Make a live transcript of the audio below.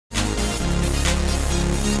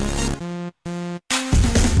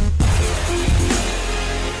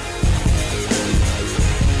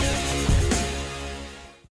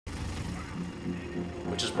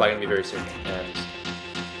probably gonna be very soon. And...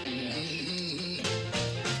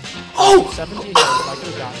 Oh! 17 kills, I could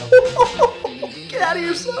have gotten him. Get out of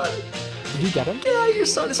here, son! Did you get him? Get out of here,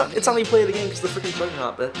 son! It's not how you play the game because the freaking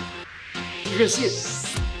Juggernaut, but you're gonna see it.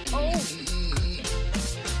 Oh!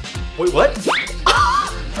 Wait, what?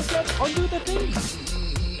 Under the thing!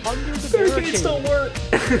 Under the Barricades don't work!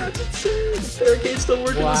 That's insane! Barricades don't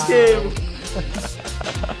work in this game!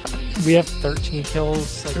 We have 13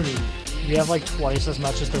 kills. Like, we have like twice as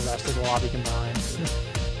much as the rest of the lobby combined.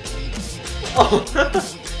 Oh!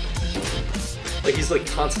 Like he's like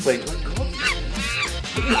contemplating.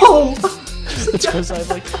 No! It's because I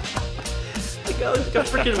like. I got a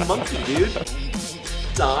freaking monkey, dude.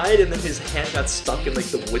 Died, and then his hand got stuck in like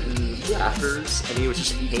the wooden rafters, and he was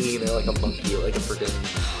just hanging there like a monkey, like a freaking.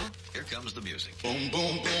 Here comes the music. Oh,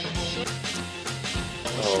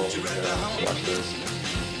 yeah. Watch this.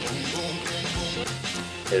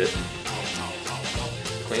 Hit it.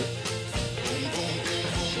 Clean.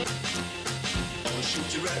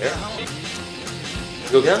 There.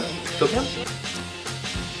 Go cam? Go cam?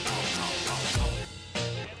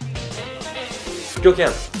 Go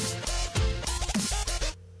cam.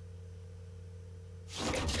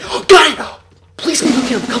 Got it! Please go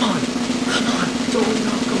cam, come on! Come on! Don't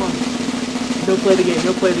no, come on. No play the game,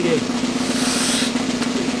 no play the game.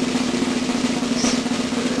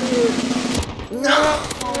 No!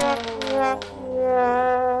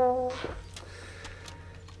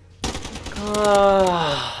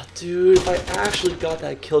 Ah, dude, if I actually got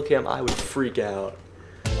that kill cam, I would freak out.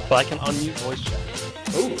 But I can unmute voice chat.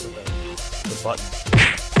 Ooh. The button.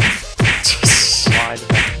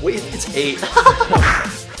 Wait, it's 8.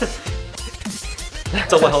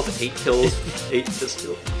 Double health, 8 kills, 8 fist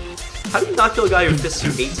kills. How do you not kill a guy who fists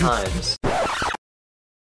you 8 times?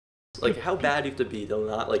 Like, how bad do you have to be to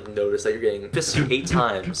not, like, notice that you're getting fisted you 8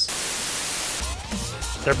 times?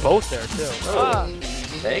 They're both there, too. Oh.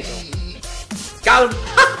 Thanks. Got him!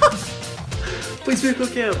 Please be a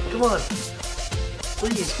quick cam, come on.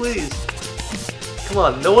 Please, please. Come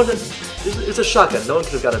on, no one... It's a shotgun, no one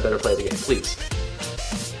could have gotten a better play of the game, please.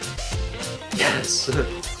 Yes!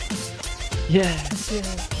 Yes, yeah.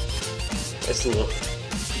 It's a little...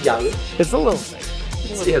 Yeah. It's a little thing.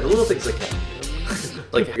 Yeah, the little things that count.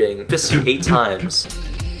 Like getting fisted you 8 times.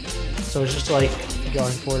 So it's just like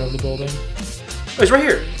going for it over the building. Oh, he's right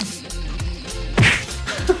here!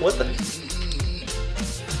 What the heck?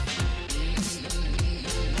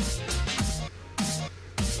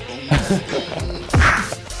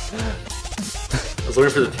 I was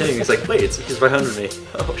looking for the ping, he's like, wait, he's right under me.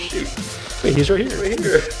 Oh shoot. Wait, he's right here. Right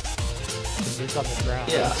here. He's on the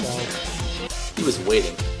ground. Yeah. So. He was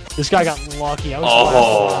waiting. This guy got lucky. I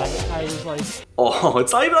was I was like... Oh,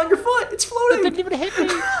 it's not even on your foot! It's floating! It didn't even hit me!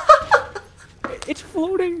 It's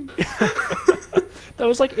floating! That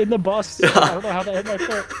was like in the bus. Yeah. I don't know how that hit my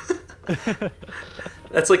foot.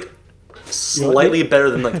 That's like slightly better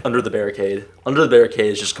than like under the barricade. Under the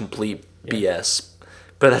barricade is just complete BS.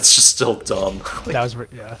 But that's just still dumb. Like, that was,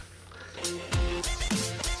 yeah.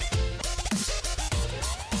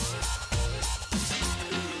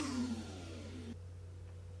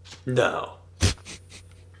 No.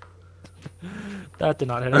 That did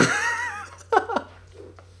not hit him.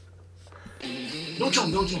 No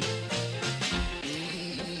jump, no jump.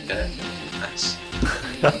 Okay, nice.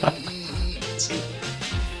 Let's see.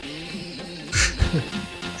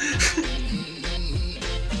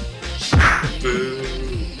 Boo.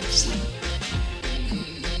 Sleep.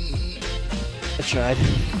 I tried.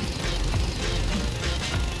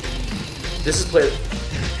 This is played.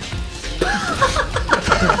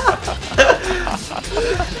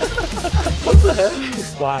 What the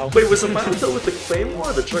heck? Wow. Wait, was the final kill with the claymore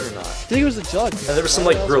or the Juggernaut? I think it was the jug. And there was some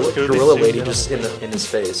like gorilla lady just in his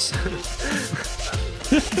face.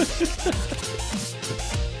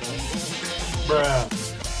 Bruh.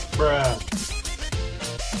 Bruh.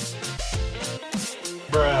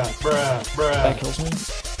 Bruh. Bruh. Bruh. That kills me.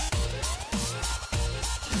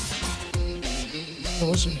 Where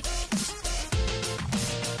was he?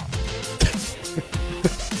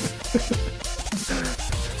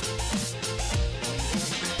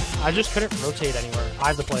 I just couldn't rotate anywhere. I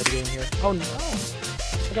have to play the game here. Oh no!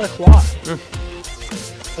 I got a quad.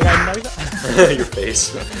 Like, I know Your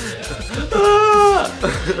face. Yeah.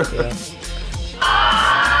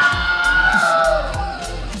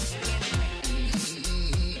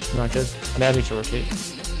 Not good. I'm adding to rotate.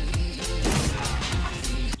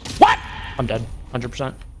 What? I'm dead.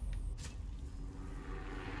 100%.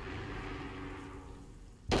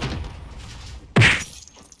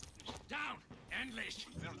 Down! Endlich!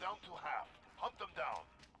 We're down to half.